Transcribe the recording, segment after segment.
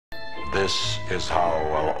This is how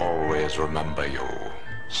I'll always remember you.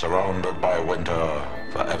 Surrounded by winter,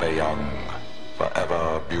 forever young,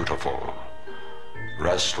 forever beautiful.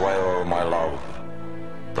 Rest well, my love.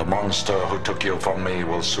 The monster who took you from me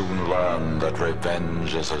will soon learn that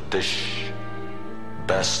revenge is a dish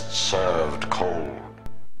best served cold.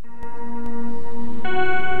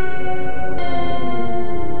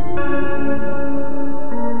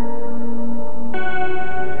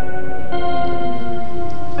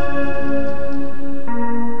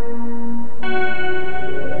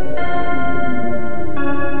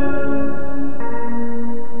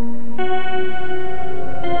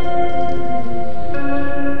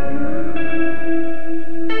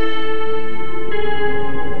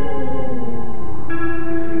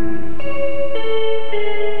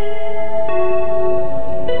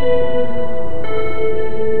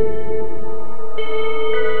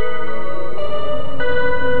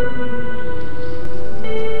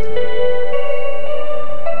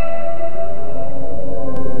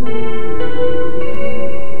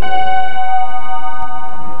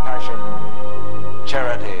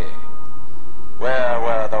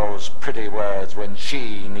 Pretty words when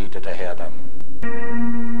she needed to hear them.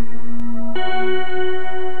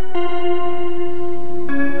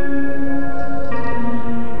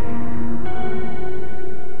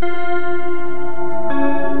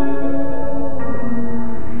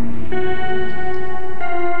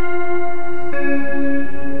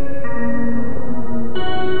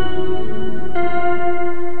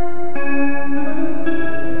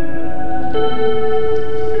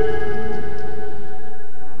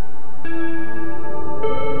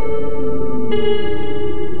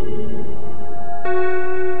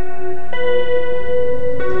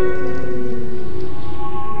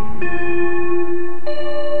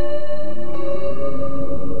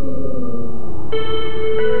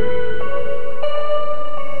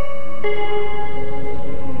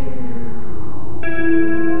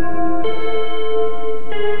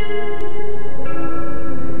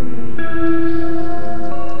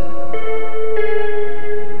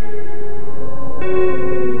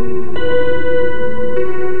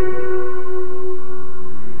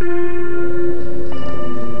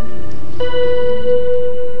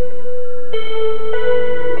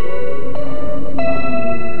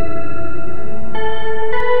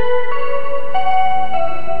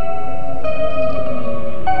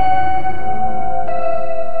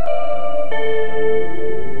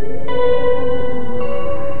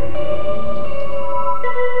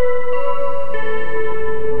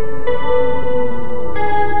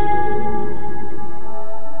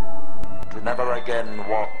 Again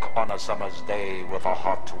walk on a summer's day with a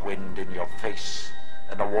hot wind in your face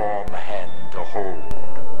and a warm hand to hold.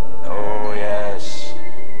 Oh yes,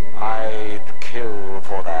 I'd kill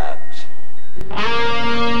for that.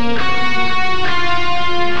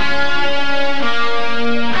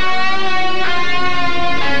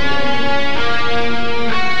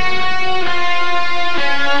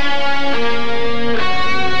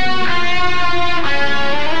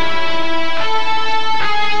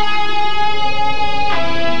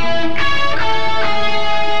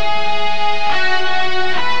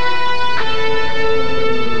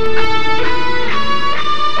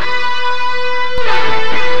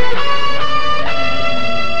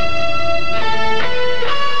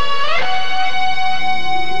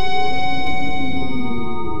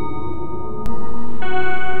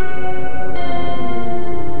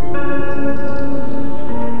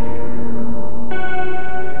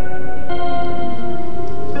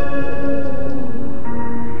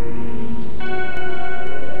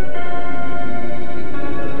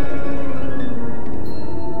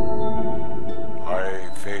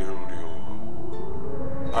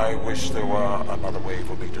 I wish there were another way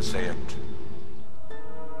for me to say it.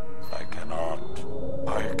 I cannot.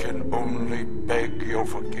 I can only beg your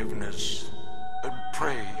forgiveness and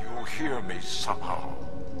pray you'll hear me somehow.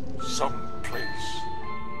 Someplace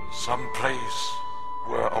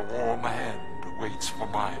where a warm hand waits for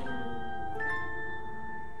mine.